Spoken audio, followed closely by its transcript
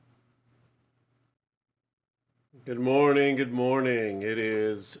Good morning. Good morning. It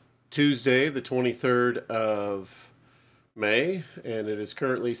is Tuesday, the 23rd of May, and it is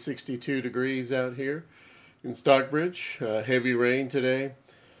currently 62 degrees out here in Stockbridge. Heavy rain today,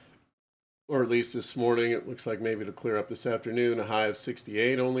 or at least this morning. It looks like maybe it'll clear up this afternoon. A high of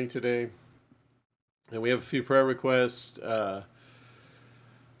 68 only today. And we have a few prayer requests.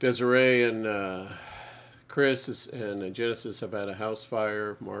 Desiree and Chris and Genesis have had a house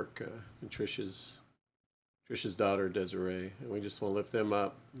fire. Mark and Trish's daughter, Desiree, and we just want to lift them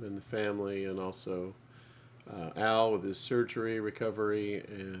up and the family, and also Al with his surgery recovery,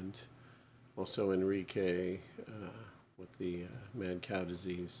 and also Enrique with the mad cow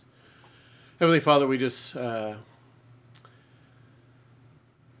disease. Heavenly Father, we just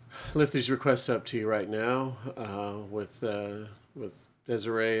lift these requests up to you right now with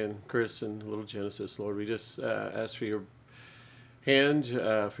Desiree and Chris and little Genesis. Lord, we just ask for your hand,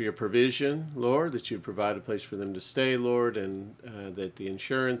 for your provision, Lord, that you'd provide a place for them to stay, Lord, and that the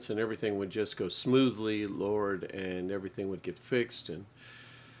insurance and everything would just go smoothly, Lord, and everything would get fixed and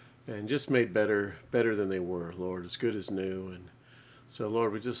just made better than they were, Lord, as good as new. And so,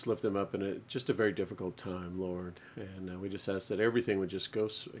 Lord, we just lift them up in just a very difficult time, Lord, and we just ask that everything would just go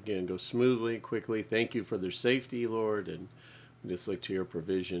smoothly, quickly. Thank you for their safety, Lord, and we just look to your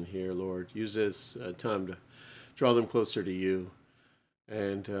provision here, Lord. Use this time to draw them closer to you.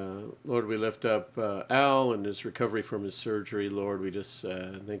 And Lord, we lift up Al and his recovery from his surgery. Lord, we just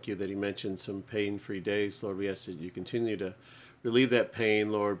thank you that he mentioned some pain-free days. Lord, we ask that you continue to relieve that pain,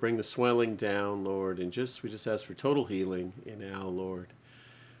 Lord. Bring the swelling down, Lord. And we just ask for total healing in Al, Lord.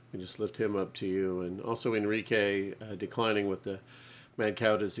 We just lift him up to you. And also Enrique declining with the mad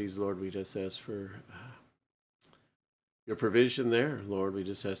cow disease, Lord. We just ask for your provision there, Lord. We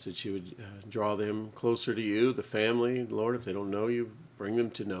just ask that you would draw them closer to you, the family, Lord. If they don't know you, bring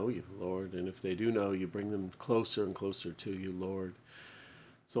them to know you, Lord. And if they do know you, bring them closer and closer to you, Lord.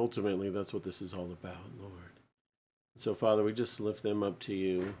 So ultimately, that's what this is all about, Lord. And so, Father, we just lift them up to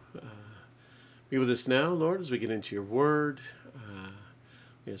you. Be with us now, Lord, as we get into your word.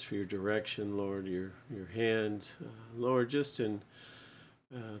 We ask for your direction, Lord, your hand. Lord, just in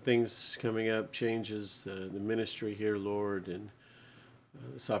things coming up, changes, the ministry here, Lord, and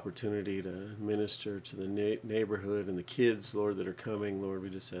this opportunity to minister to the neighborhood and the kids, Lord, that are coming. Lord, we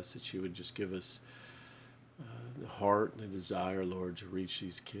just ask that you would just give us the heart and the desire, Lord, to reach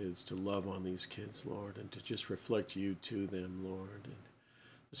these kids, to love on these kids, Lord, and to just reflect you to them, Lord. And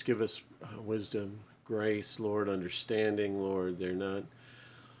just give us wisdom, grace, Lord, understanding, Lord. They're not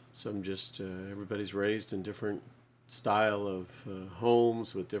everybody's raised in different style of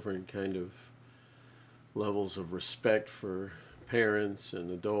homes with different kind of levels of respect for parents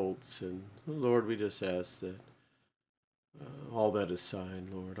and adults. And Lord, we just ask that all that aside,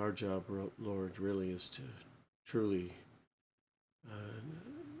 Lord, our job, Lord, really is to truly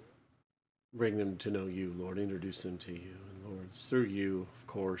bring them to know you, Lord, introduce them to you. And Lord, it's through you, of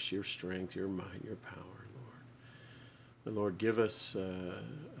course, your strength, your might, your power, Lord. And Lord, give us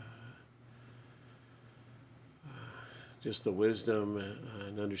just the wisdom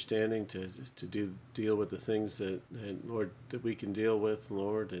and understanding to deal with the things that Lord, that we can deal with,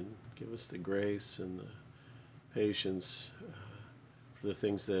 Lord, and give us the grace and the patience for the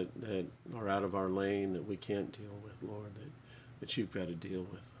things that are out of our lane that we can't deal with, Lord, that you've got to deal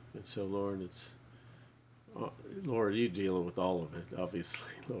with. And so, Lord, Lord, you deal with all of it,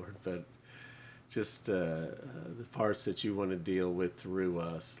 obviously, Lord, but just the parts that you want to deal with through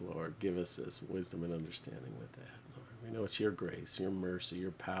us, Lord, give us this wisdom and understanding with that. We know it's your grace, your mercy,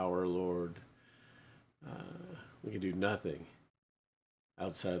 your power, Lord. We can do nothing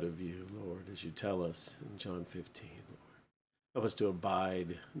outside of you, Lord, as you tell us in John 15, Lord. Help us to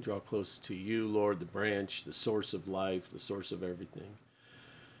abide and draw close to you, Lord, the branch, the source of life, the source of everything.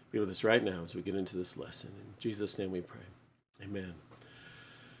 Be with us right now as we get into this lesson. In Jesus' name we pray. Amen.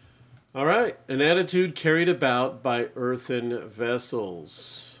 All right, an attitude carried about by earthen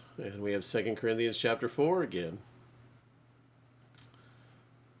vessels. And we have 2 Corinthians chapter 4 again.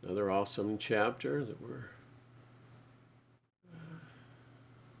 Another awesome chapter that we're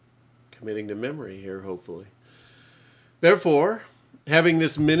committing to memory here, hopefully. Therefore, having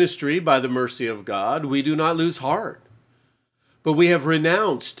this ministry by the mercy of God, we do not lose heart, but we have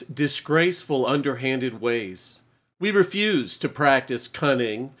renounced disgraceful, underhanded ways. We refuse to practice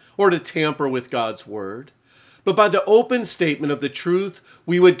cunning or to tamper with God's word, but by the open statement of the truth,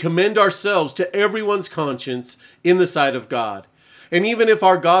 we would commend ourselves to everyone's conscience in the sight of God. And even if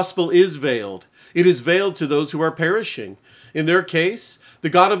our gospel is veiled, it is veiled to those who are perishing. In their case, the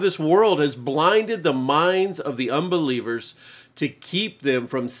God of this world has blinded the minds of the unbelievers to keep them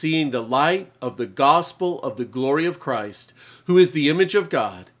from seeing the light of the gospel of the glory of Christ, who is the image of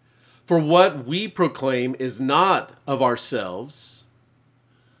God. For what we proclaim is not of ourselves,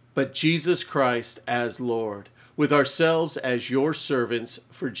 but Jesus Christ as Lord, with ourselves as your servants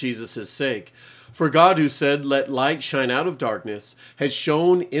for Jesus' sake. For God, who said, "Let light shine out of darkness," has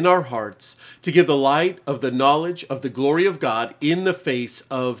shone in our hearts to give the light of the knowledge of the glory of God in the face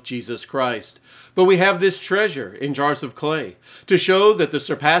of Jesus Christ. But we have this treasure in jars of clay, to show that the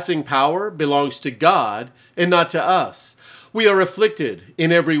surpassing power belongs to God and not to us. We are afflicted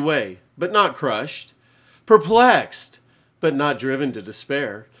in every way, but not crushed, perplexed, but not driven to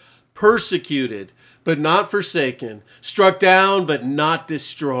despair, persecuted, but not forsaken, struck down, but not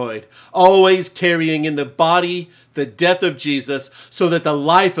destroyed, always carrying in the body the death of Jesus, so that the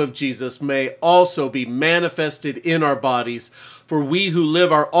life of Jesus may also be manifested in our bodies. For we who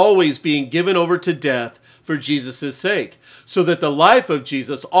live are always being given over to death for Jesus' sake, so that the life of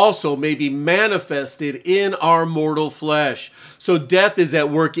Jesus also may be manifested in our mortal flesh. So death is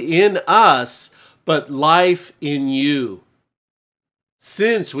at work in us, but life in you.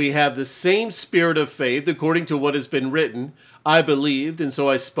 Since we have the same spirit of faith, according to what has been written, I believed, and so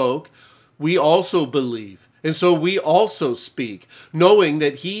I spoke, we also believe, and so we also speak, knowing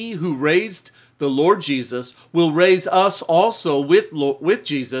that he who raised the Lord Jesus will raise us also with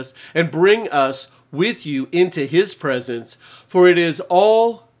Jesus and bring us with you into his presence. For it is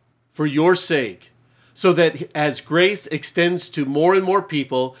all for your sake, so that as grace extends to more and more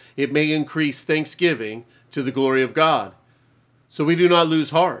people, it may increase thanksgiving to the glory of God. So we do not lose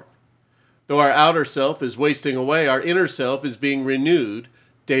heart. Though our outer self is wasting away, our inner self is being renewed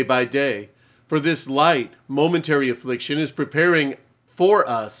day by day. For this light, momentary affliction is preparing for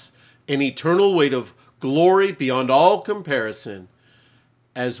us an eternal weight of glory beyond all comparison,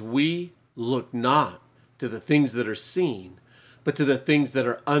 as we look not to the things that are seen, but to the things that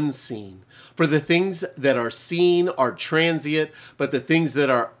are unseen. For the things that are seen are transient, but the things that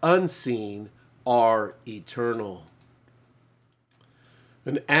are unseen are eternal.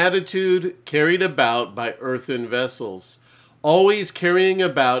 An attitude carried about by earthen vessels, always carrying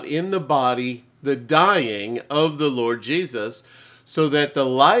about in the body the dying of the Lord Jesus, so that the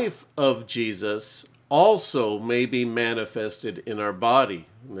life of Jesus also may be manifested in our body.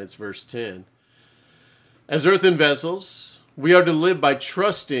 And that's verse 10. As earthen vessels, we are to live by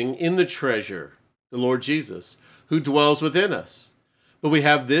trusting in the treasure, the Lord Jesus, who dwells within us. But we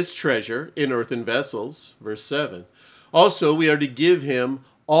have this treasure in earthen vessels, verse 7. Also, we are to give him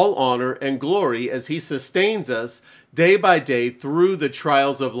all honor and glory as he sustains us day by day through the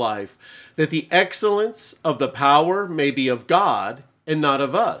trials of life, that the excellence of the power may be of God and not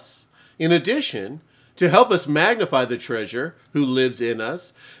of us. In addition, to help us magnify the treasure who lives in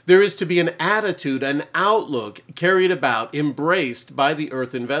us, there is to be an attitude, an outlook carried about, embraced by the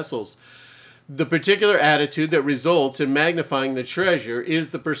earthen vessels. The particular attitude that results in magnifying the treasure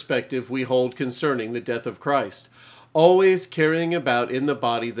is the perspective we hold concerning the death of Christ. Always carrying about in the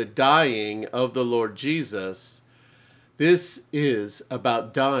body the dying of the Lord Jesus. This is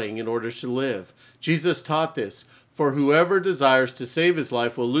about dying in order to live. Jesus taught this. For whoever desires to save his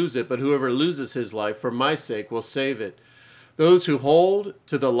life will lose it, but whoever loses his life for my sake will save it. Those who hold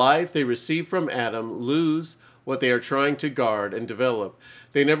to the life they received from Adam lose what they are trying to guard and develop.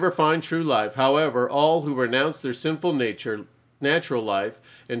 They never find true life. However, all who renounce their sinful nature, natural life,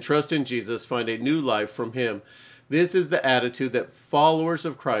 and trust in Jesus find a new life from him. This is the attitude that followers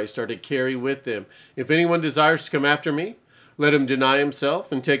of Christ are to carry with them. If anyone desires to come after me, let him deny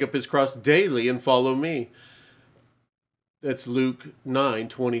himself and take up his cross daily and follow me. That's Luke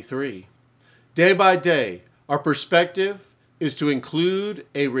 9:23. Day by day, our perspective is to include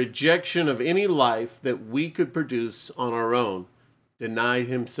a rejection of any life that we could produce on our own. Deny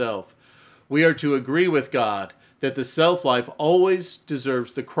himself. We are to agree with God that the self-life always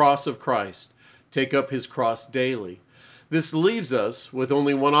deserves the cross of Christ. Take up his cross daily. This leaves us with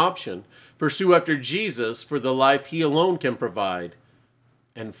only one option. Pursue after Jesus for the life he alone can provide,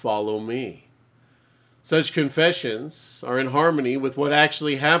 and follow me. Such confessions are in harmony with what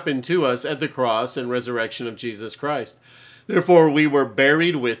actually happened to us at the cross and resurrection of Jesus Christ. Therefore, we were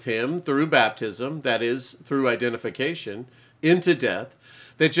buried with him through baptism, that is, through identification, into death,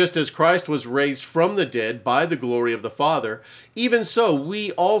 that just as Christ was raised from the dead by the glory of the Father, even so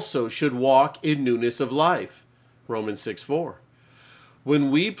we also should walk in newness of life. Romans 6:4.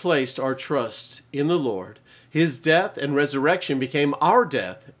 When we placed our trust in the Lord, his death and resurrection became our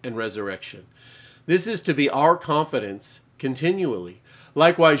death and resurrection. This is to be our confidence continually.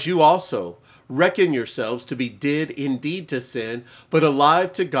 Likewise, you also, reckon yourselves to be dead indeed to sin, but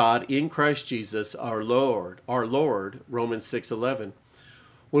alive to God in Christ Jesus our Lord. Romans 6:11.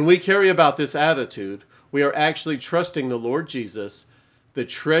 When we carry about this attitude, we are actually trusting the Lord Jesus, the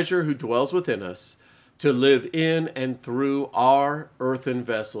treasure who dwells within us, to live in and through our earthen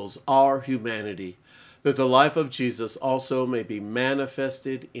vessels, our humanity, that the life of Jesus also may be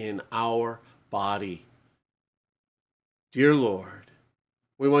manifested in our body. Dear Lord,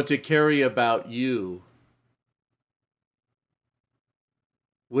 we want to carry about you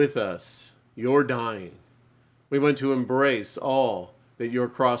with us, your dying. We want to embrace all that your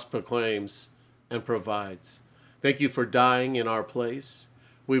cross proclaims and provides. Thank you for dying in our place.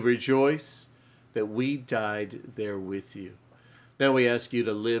 We rejoice that we died there with you. Now we ask you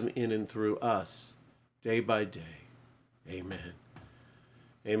to live in and through us day by day. Amen.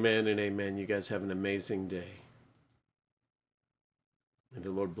 Amen and amen. You guys have an amazing day. And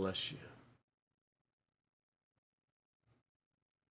the Lord bless you.